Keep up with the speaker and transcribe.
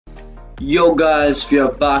Yo guys, we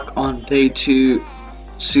are back on day 2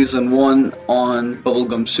 season 1 on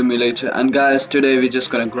Bubblegum Simulator, and guys, today we're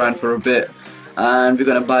just gonna grind for a bit and we're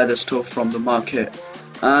gonna buy the stuff from the market.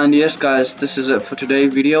 And yes guys, this is it for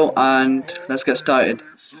today's video and let's get started.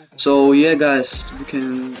 So yeah guys, we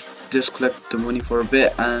can just collect the money for a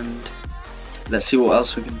bit and let's see what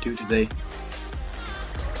else we can do today.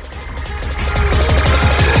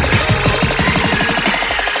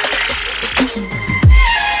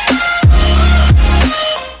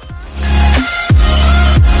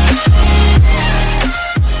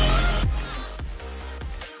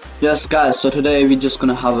 Yes guys, so today we're just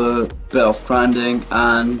gonna have a bit of grinding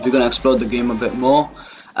and we're gonna explore the game a bit more.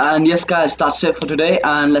 And yes guys, that's it for today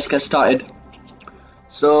and let's get started.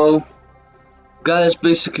 So guys,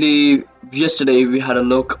 basically yesterday we had a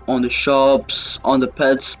look on the shops, on the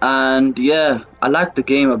pets, and yeah, I like the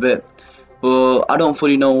game a bit, but I don't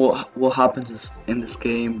fully know what happens in this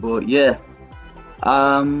game. But yeah,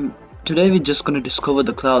 today we're just gonna discover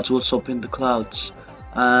the clouds, what's up in the clouds.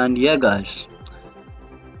 And yeah guys,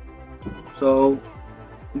 so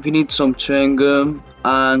we need some chewing gum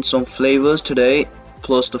and some flavors today,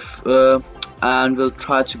 plus and we'll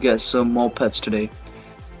try to get some more pets today.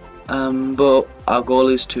 But our goal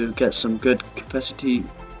is to get some good capacity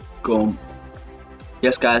gum.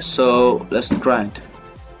 Yes guys, so let's grind.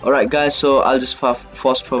 Alright guys, so I'll just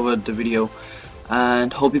fast forward the video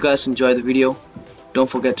and hope you guys enjoy the video. Don't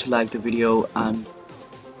forget to like the video and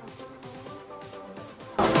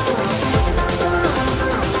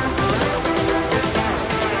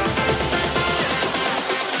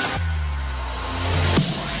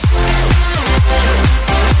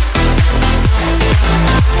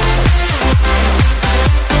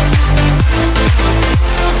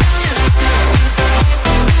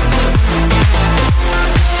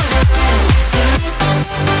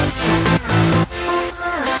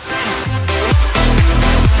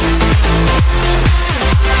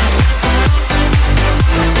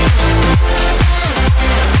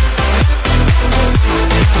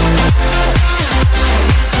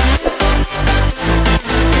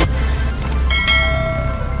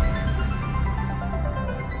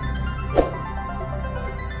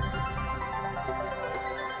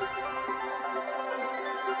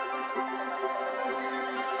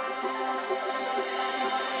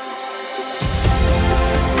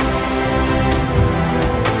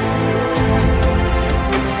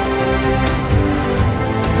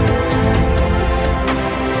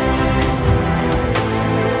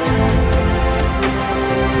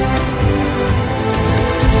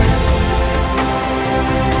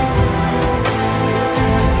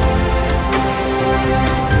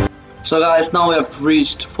so guys, now we have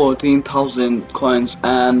reached 14,000 coins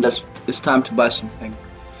and it's time to buy something.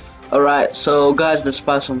 Alright, so guys, let's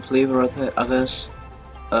buy some flavor I guess.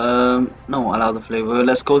 No, allow the flavor.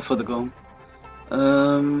 Let's go for the gum.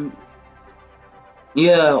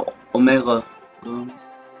 Yeah, Omega gum.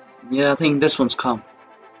 Yeah, I think this one's calm.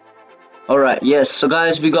 Alright, yes, so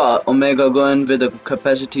guys, we got Omega going with a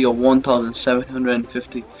capacity of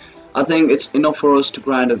 1,750. I think it's enough for us to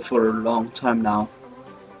grind it for a long time now.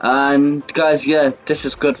 And guys, yeah, this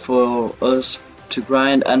is good for us to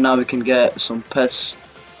grind, and now we can get some pets.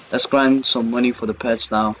 Let's grind some money for the pets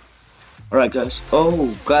now. Alright guys,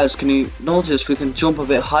 oh guys, can you notice we can jump a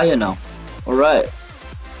bit higher now? Alright,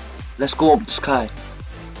 let's go up the sky.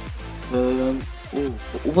 Oh,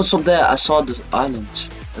 what's up there? I saw the island.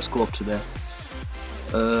 Let's go up to there.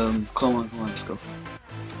 Come on, let's go.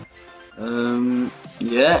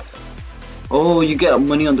 Yeah. Oh, you get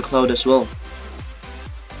money on the cloud as well.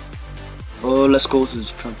 Oh, let's go to the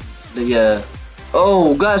trunk. Yeah.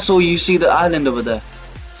 Oh, guys, so you see the island over there.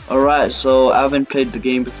 Alright, so I haven't played the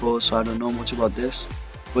game before, so I don't know much about this.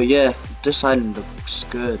 But yeah, this island looks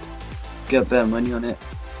good. Get better money on it.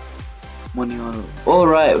 Money on it.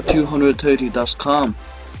 Alright, 230, that's calm.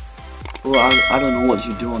 Well, I don't know what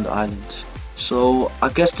you do on the island. So, I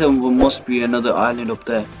guess there must be another island up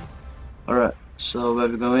there. Alright, so where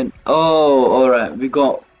we going? Oh, alright, we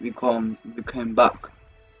came back.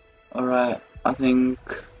 Alright, I think.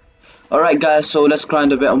 Alright guys, so let's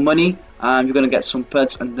grind a bit of money and we're gonna get some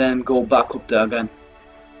pets and then go back up there again.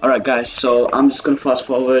 Alright guys, so I'm just gonna fast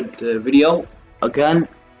forward the video again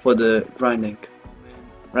for the grinding.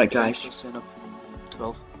 Right guys,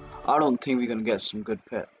 12. I don't think we're gonna get some good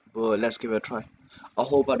pet, but let's give it a try. I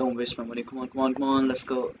hope I don't waste my money. Come on, let's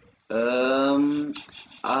go.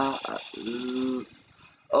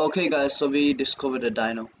 Okay guys, so we discovered a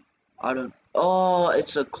dino. Oh,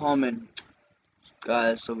 it's a common.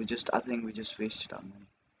 Guys, so I think we just wasted our money.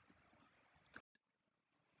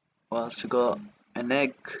 Well, we got an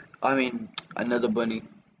egg, I mean another bunny.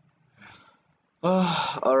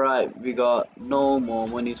 Alright, we got no more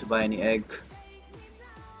money to buy any egg.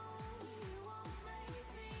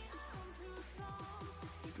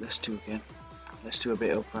 Let's do again. Let's do a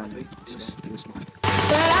bit of primary. This is mine.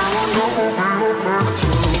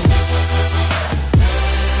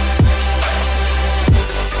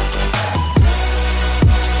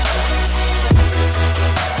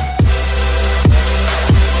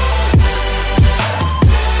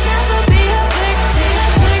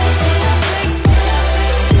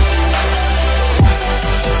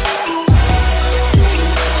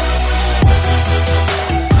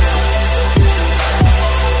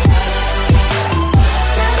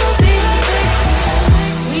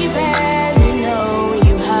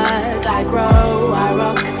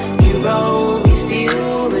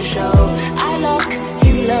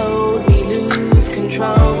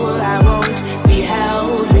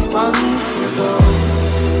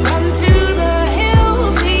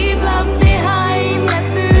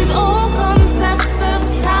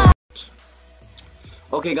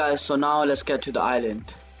 Okay guys, so now let's get to the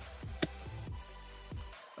island.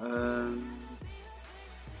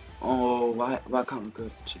 Oh, why can't we go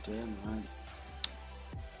to there, man?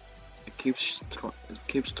 It keeps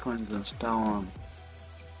throwing us down.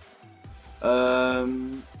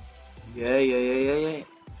 Yeah.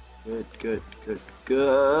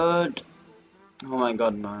 Good. Oh my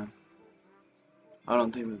god, man. I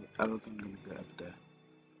don't think we're ever gonna get up there.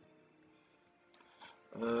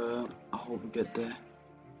 I hope we get there.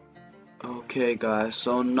 Okay guys,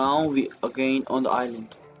 so now we again on the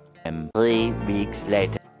island. And 3 weeks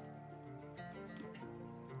later.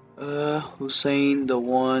 Hussein, the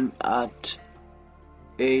one at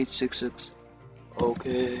 866.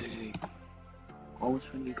 Okay. How much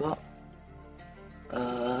money you got?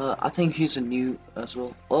 I think he's a new as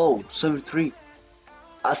well. Oh, 73.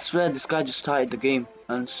 I swear this guy just started the game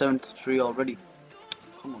and 73 already.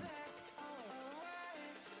 Come on.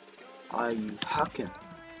 Are you hacking?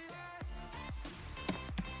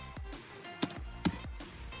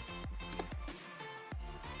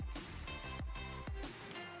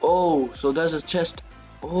 Oh, so there's a chest.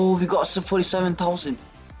 Oh, we got 47,000.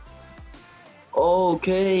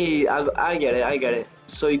 Okay, I get it.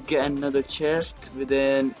 So you get another chest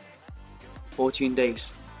within 14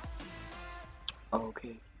 days.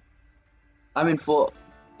 Okay. I mean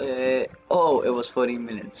oh, it was 14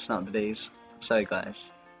 minutes, not the days. Sorry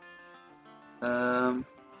guys.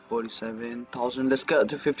 47,000. Let's get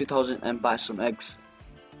to 50,000 and buy some eggs.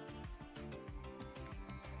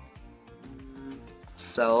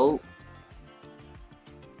 Sell.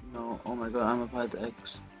 No, oh my god, I'm gonna buy the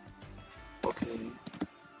eggs. Okay.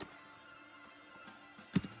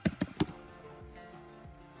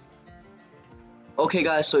 Okay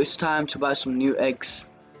guys, so it's time to buy some new eggs.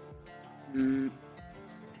 Yeah,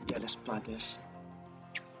 let's buy this.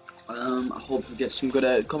 I hope we get some good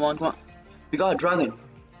eggs. Come on. We got a dragon.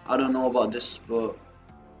 I don't know about this, but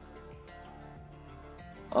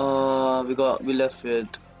we left with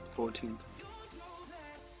 14.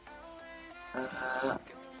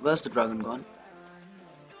 Where's the dragon gone?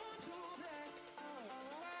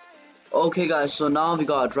 Okay guys, so now we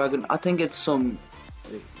got a dragon. I think it's some...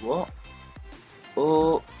 Wait, what?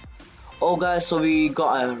 Oh guys, so we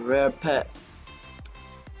got a rare pet.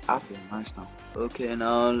 I feel nice now. Okay,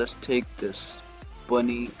 now let's take this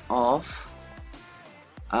bunny off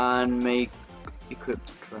and equip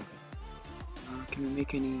the dragon. Can we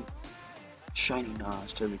make any shiny? Nah,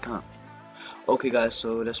 still we can't. Okay guys,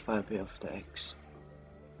 so let's buy a bit of the eggs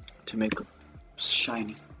to make it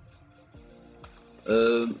shiny.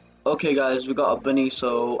 Okay guys, we got a bunny,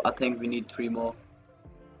 so I think we need 3 more.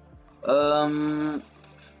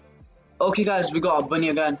 Okay guys, we got a bunny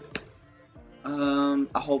again.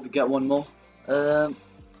 I hope we get 1 more.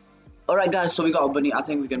 Alright guys, so we got a bunny. I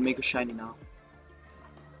think we can make a shiny now.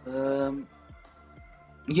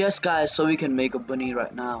 Yes guys, so we can make a bunny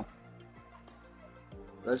right now.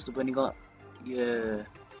 Where's the bunny got? Yeah.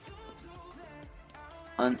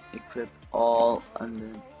 Unequip all and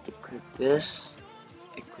then equip this.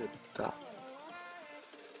 Equip that.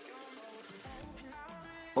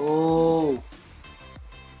 Oh,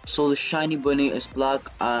 so the shiny bunny is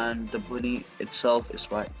black and the bunny itself is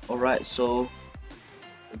white. Alright, so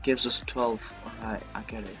it gives us 12. Alright, I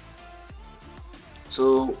get it.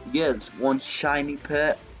 So yeah, 1 shiny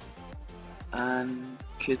pet and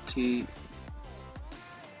kitty.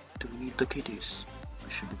 Do we need the kitties?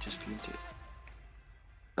 Or should we just delete it?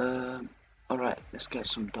 Alright, let's get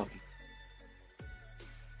some doggy.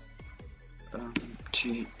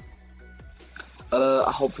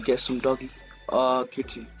 I hope we get some doggy.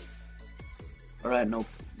 Kitty. Alright, no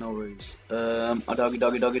worries. A doggy.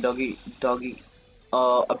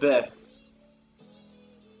 A bear.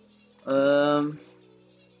 Um.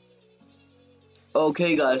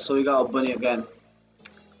 Okay, guys. So we got a bunny again.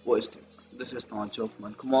 What is this? Is not a joke,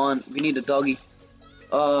 man. Come on, we need a doggy.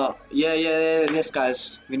 Yeah, yes,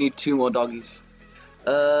 guys. We need 2 more doggies.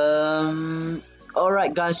 All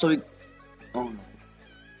right, guys. So we. Oh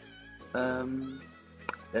no.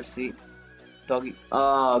 Let's see. Doggy.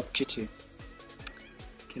 Kitty.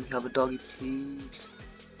 Can we have a doggy, please?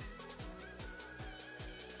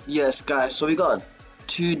 Yes, guys. So we got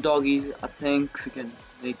 2 doggies. I think we can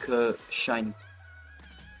make a shiny.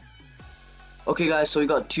 Okay, guys. So we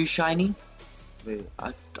got 2 shiny. Wait,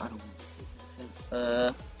 I don't.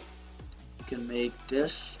 You can make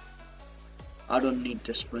this. I don't need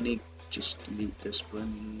this bunny. Just delete this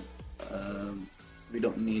bunny. We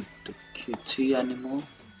don't need the kitty anymore.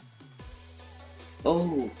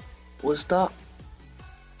 Oh, what's that?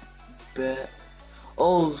 Bear.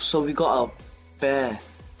 Oh, so we got a bear.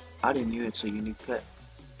 I didn't know it's a unique pet.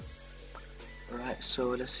 Alright, so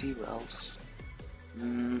let's see what else.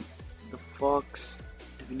 The fox.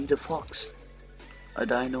 Do we need a fox? A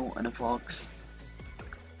dino and a fox.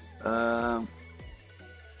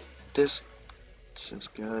 This is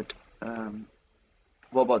good.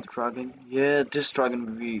 What about the dragon? Yeah, this dragon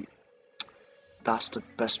would be. That's the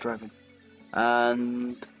best dragon.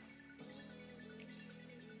 And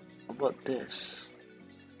what about this?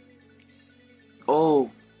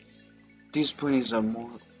 Oh, these ponies are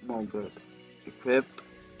more good. Equip.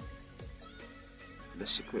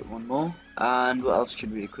 Let's equip one more. And what else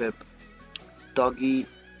should we equip? Doggy.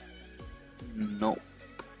 Nope.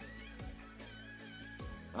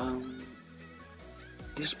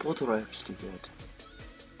 These both are actually good.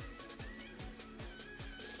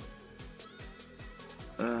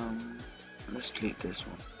 Let's delete this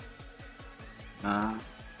one.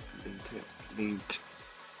 Delete it.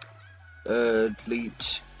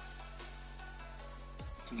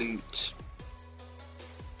 Delete.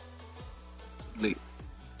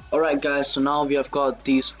 Alright, guys, so now we have got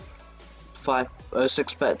these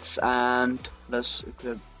 6 pets, and let's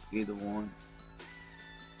equip either one.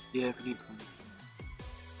 Yeah, we need one.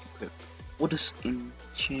 Equip. What does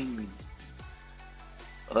enchant mean?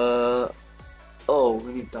 Oh,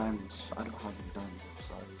 we need diamonds. I don't have any diamonds, I'm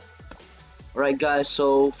sorry. Alright, guys,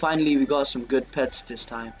 so finally we got some good pets this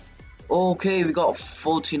time. Okay, we got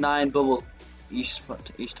 49 bubble each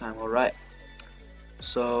time. Alright,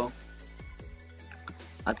 so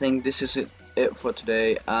I think this is it for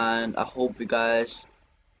today, and I hope you guys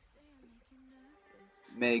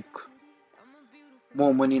make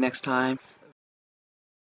more money next time.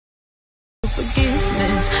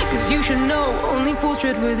 Forgiveness, cause you should know only fools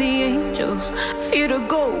tread where the angels fear to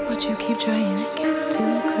go, but you keep trying to get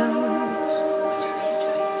too close.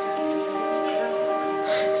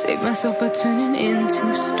 Save myself by turning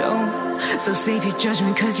into stone, so save your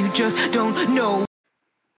judgment cause you just don't know.